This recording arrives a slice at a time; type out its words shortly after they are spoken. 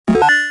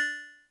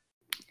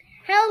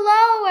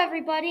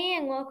everybody,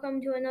 and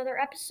welcome to another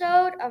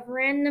episode of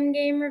Random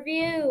Game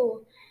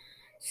Review.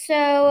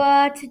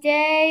 So,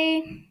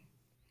 today,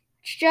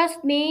 it's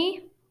just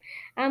me.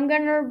 I'm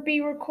gonna be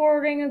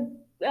recording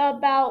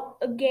about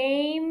a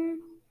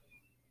game.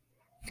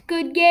 It's a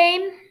good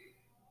game.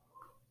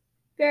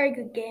 Very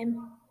good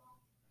game.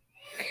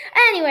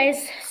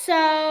 Anyways,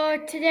 so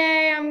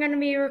today I'm gonna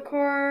be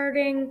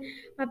recording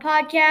my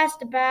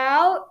podcast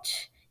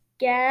about,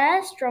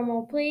 guess,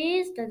 drumroll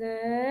please,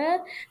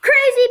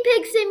 CraZy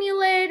Pig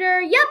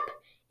Simulator. Yep,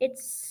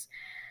 it's,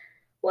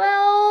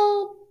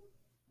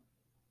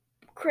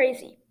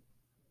 CraZy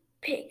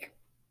Pig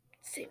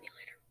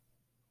Simulator.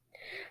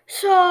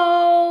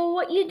 So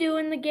what you do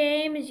in the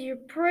game is you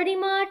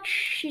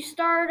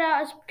start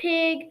out as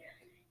pig.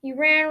 You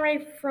ran away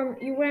from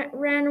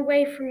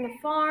the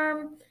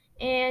farm,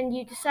 and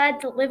you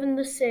decide to live in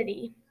the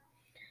city.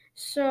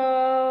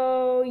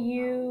 So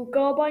you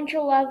go a bunch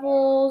of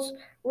levels,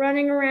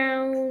 running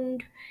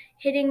around,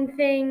 hitting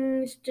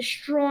things,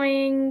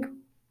 destroying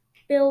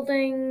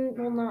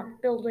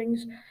not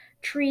buildings,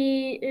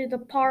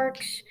 the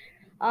parks.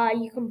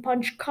 You can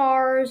punch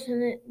cars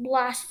and it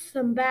blasts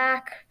them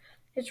back.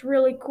 It's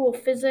really cool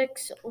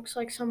physics. It looks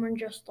like someone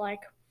just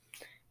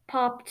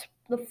popped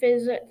the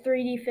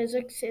 3D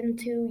physics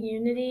into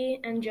Unity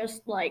and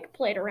just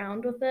played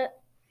around with it.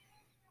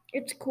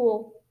 It's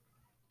cool.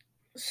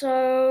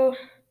 So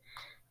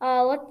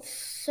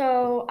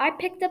I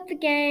picked up the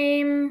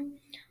game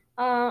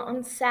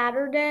on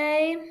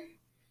Saturday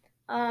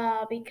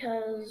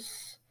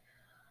because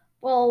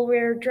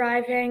we're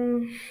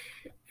driving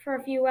for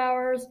a few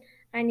hours.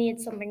 I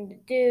needed something to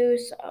do,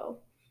 so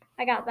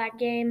I got that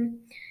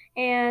game.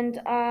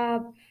 And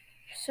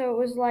so it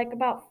was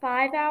about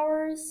 5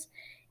 hours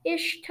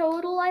ish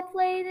total I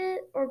played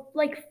it, or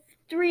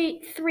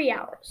 3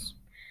 hours.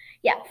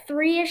 Yeah,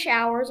 3-ish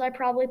hours I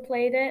probably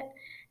played it,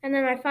 and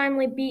then I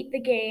finally beat the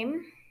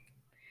game.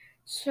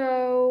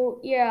 So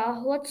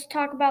yeah, let's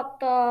talk about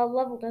the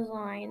level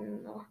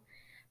design.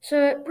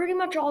 So it pretty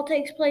much all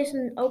takes place in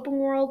an open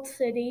world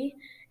city.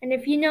 And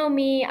if you know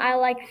me, I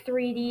like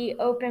 3D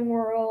open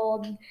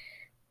world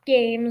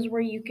games where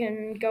you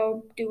can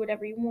go do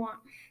whatever you want.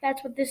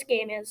 That's what this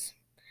game is.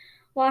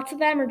 Lots of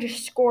them are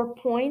just score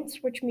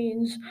points, which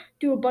means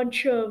do a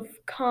bunch of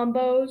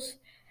combos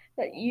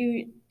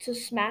to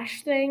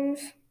smash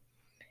things.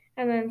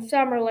 And then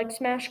some are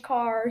smash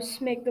cars,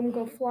 make them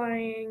go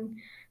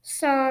flying.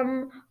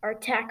 Some are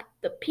attack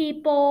the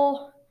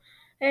people.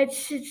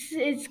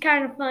 It's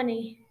kind of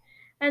funny.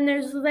 And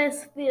there's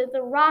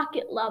the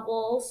rocket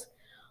levels.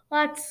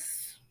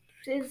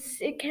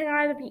 It can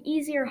either be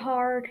easy or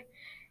hard.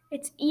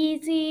 It's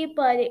easy,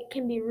 but it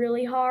can be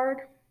really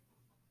hard.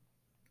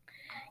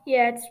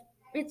 Yeah,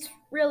 it's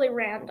really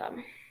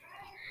random.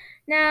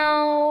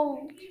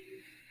 Now,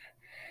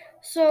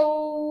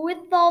 so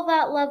with all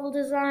that level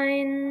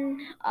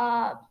design,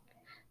 the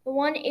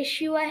one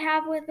issue I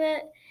have with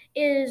it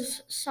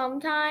is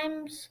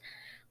sometimes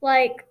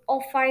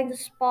I'll find a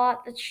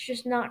spot that's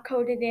just not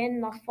coded in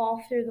and I'll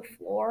fall through the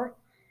floor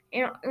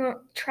and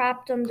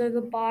trapped under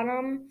the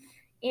bottom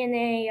in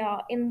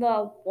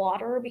the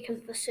water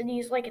because the city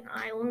is like an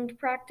island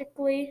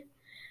practically.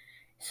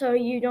 So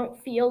you don't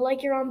feel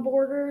like you're on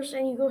borders,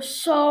 and you go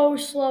so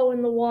slow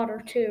in the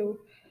water too.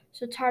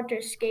 So it's hard to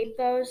escape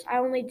those. I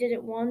only did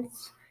it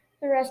once.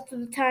 The rest of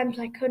the times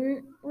I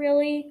couldn't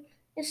really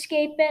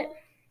escape it.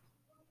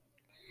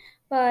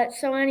 But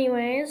so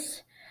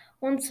anyways,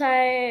 once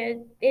I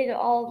did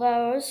all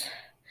those,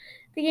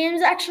 the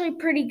game's actually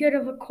pretty good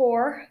of a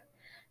core.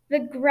 The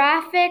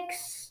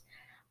graphics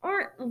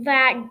aren't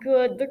that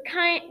good.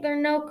 They're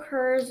no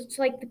curves. It's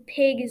the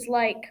pig is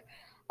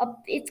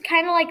it's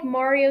kind of like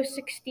Mario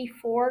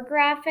 64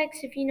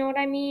 graphics, if you know what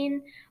I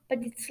mean, but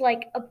it's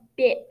a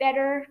bit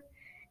better.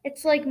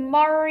 It's like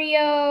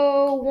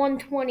Mario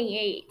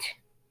 128,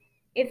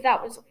 if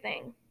that was a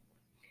thing.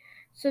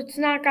 So it's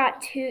not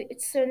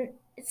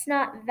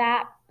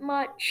that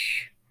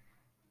much.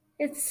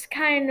 It's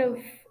kind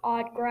of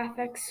odd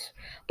graphics,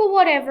 but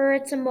whatever.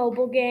 It's a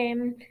mobile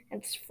game.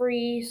 It's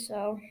free,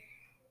 so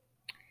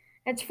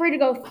it's free to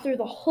go through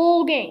the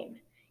whole game.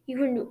 You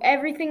can do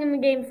everything in the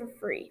game for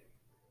free.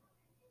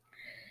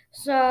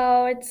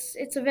 So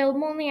it's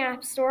available in the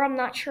App Store. I'm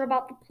not sure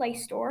about the Play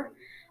Store.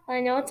 I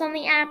know it's on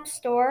the App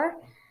Store,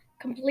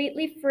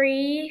 completely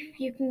free.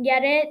 You can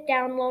get it,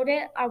 download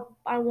it.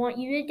 I want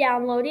you to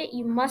download it.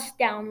 You must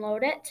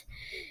download it.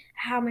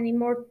 How many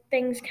more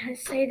things can I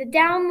say? To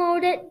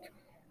download it,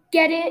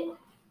 get it.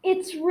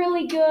 It's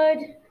really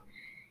good.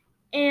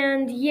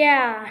 And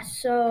yeah,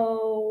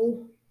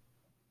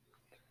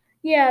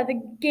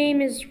 the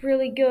game is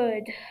really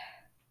good.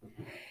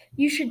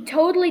 You should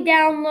totally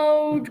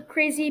download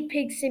CraZy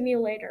Pig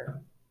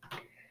Simulator.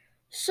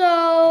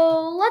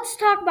 So let's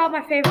talk about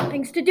my favorite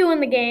things to do in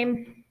the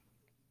game.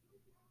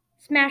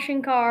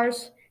 Smashing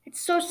cars.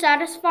 It's so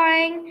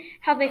satisfying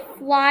how they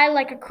fly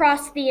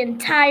across the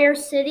entire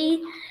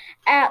city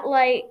at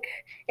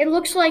it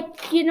looks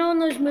like, in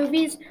those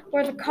movies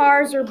where the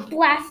cars are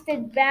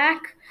blasted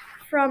back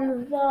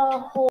from the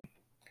hole.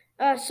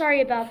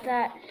 Sorry about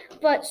that.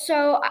 But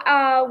so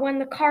when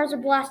the cars are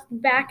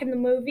blasted back in the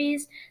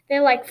movies, they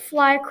like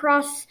fly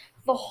across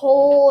the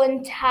whole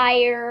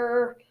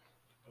entire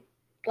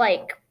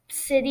like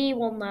city.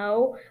 Well,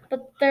 no,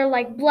 but they're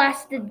like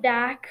blasted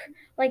back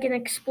like an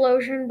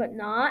explosion, but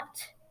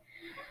not.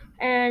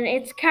 And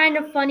it's kind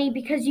of funny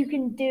because you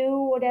can do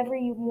whatever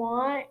you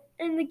want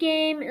in the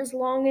game as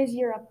long as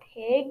you're a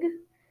pig.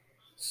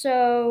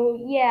 So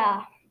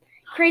yeah,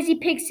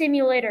 CraZy Pig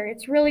Simulator.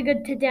 It's really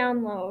good to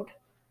download.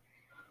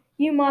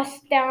 You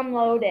must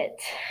download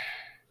it.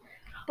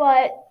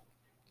 But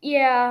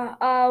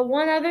yeah,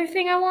 one other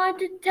thing I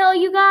wanted to tell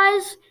you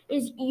guys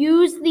is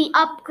use the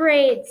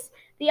upgrades.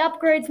 The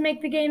upgrades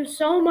make the game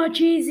so much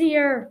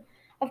easier.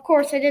 Of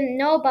course, I didn't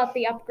know about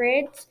the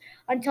upgrades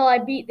until I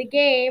beat the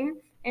game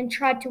and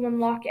tried to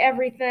unlock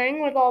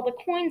everything with all the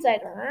coins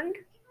I'd earned.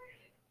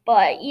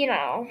 But, you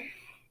know,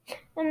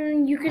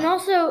 and you can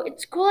also,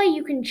 it's cool how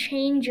you can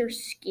change your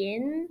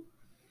skin.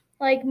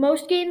 Like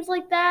most games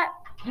like that,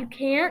 you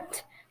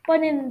can't.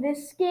 But in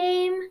this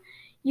game,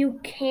 you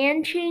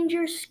can change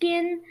your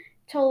skin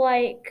to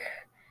like,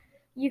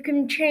 you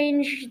can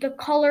change the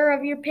color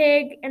of your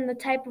pig and the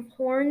type of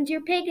horns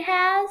your pig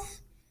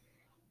has.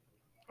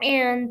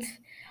 And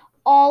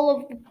all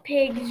of the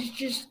pigs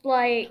just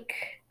like,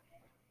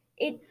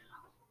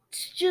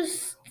 it's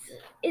just,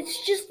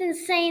 it's just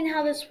insane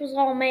how this was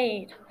all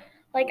made.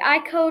 Like I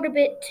code a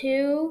bit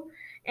too,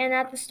 and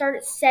at the start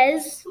it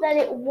says that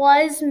it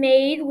was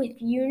made with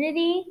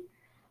Unity,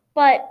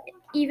 but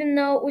even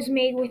though it was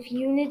made with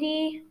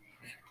Unity,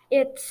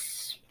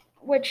 it's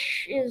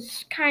which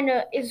is kind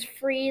of is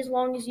free as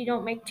long as you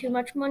don't make too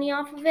much money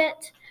off of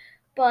it.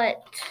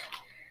 But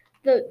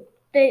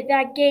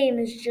that game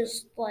is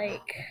just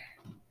like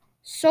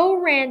so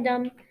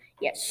random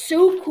yet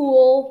so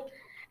cool,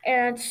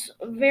 and it's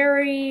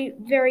very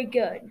very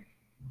good.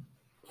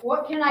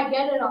 What can I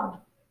get it on?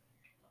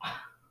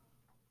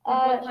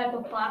 What type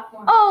of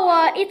platform?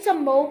 It's a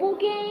mobile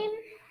game.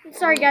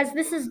 Sorry guys,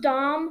 this is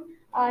Dom.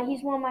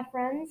 He's one of my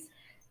friends.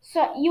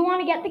 So you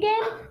want to get the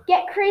game?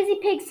 Get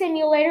CraZy Pig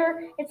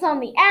Simulator. It's on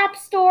the App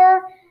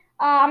Store.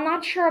 I'm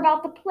not sure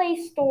about the Play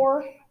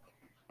Store,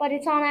 but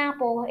it's on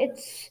Apple.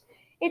 It's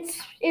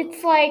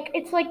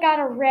like got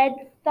a red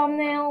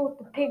thumbnail with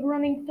the pig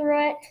running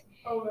through it.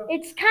 Oh, no.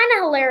 It's kind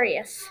of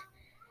hilarious.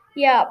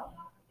 Yeah.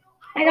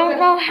 I don't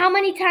know how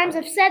many times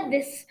I've said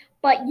this,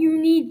 but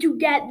you need to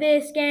get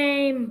this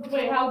game.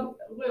 Wait,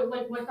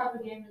 what type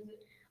of game is it?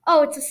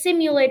 Oh, it's a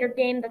simulator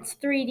game that's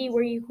 3D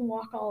where you can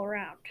walk all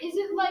around. Is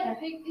it like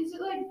chickens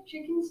or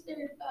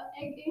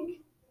Egg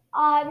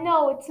Inc?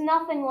 No, it's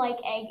nothing like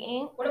Egg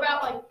Inc. What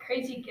about like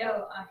CraZy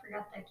Goat? I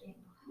forgot that game.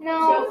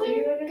 No.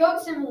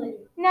 Goat Simulator.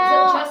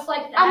 No. Is it just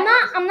like that?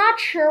 I'm not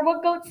sure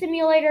what Goat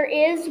Simulator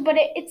is, but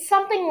it's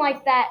something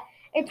like that.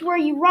 It's where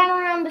you run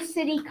around the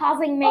city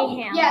causing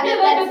mayhem. Oh, yeah,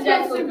 that's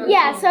definitely Goat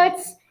Yeah, Simulator.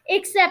 so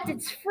except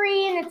it's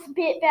free and it's a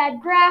bit bad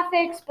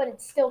graphics, but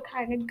it's still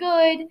kind of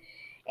good,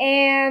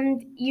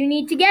 and you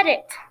need to get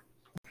it.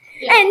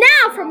 Yeah. And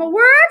now from a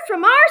word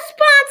from our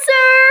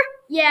sponsor.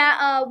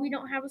 Yeah, we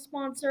don't have a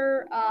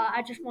sponsor.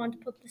 I just wanted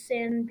to put this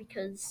in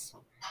because,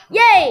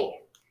 yay!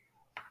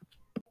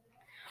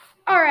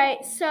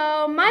 Alright,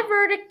 so my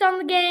verdict on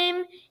the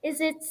game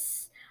is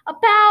it's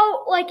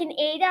about like an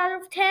 8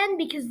 out of 10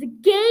 because the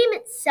game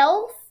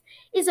itself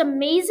is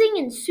amazing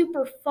and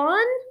super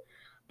fun,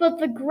 but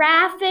the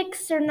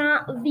graphics are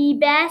not the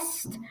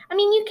best. I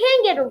mean, you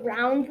can get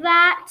around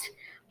that,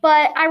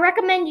 but I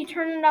recommend you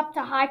turn it up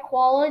to high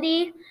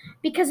quality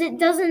because it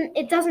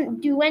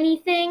doesn't do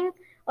anything.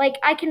 Like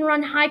I can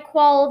run high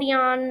quality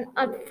on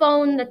a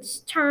phone that's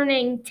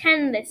turning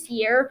 10 this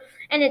year,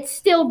 and it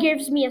still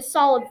gives me a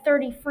solid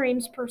 30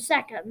 frames per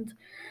second.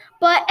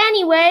 But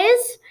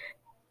anyways,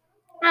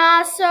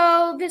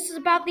 so this is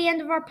about the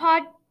end of my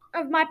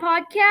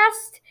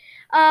podcast.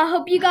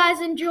 Hope you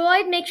guys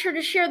enjoyed. Make sure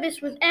to share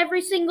this with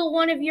every single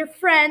one of your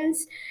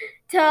friends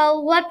to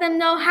let them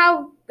know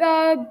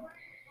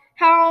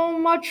how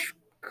much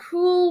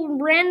cool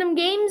random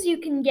games you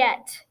can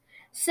get.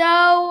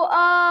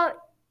 So,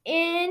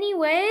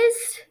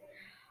 anyways,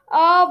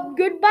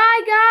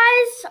 goodbye,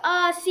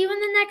 guys. See you in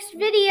the next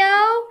video,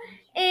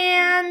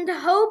 and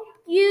hope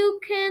you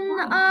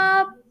can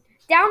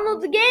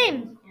download the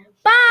game.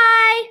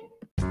 Bye.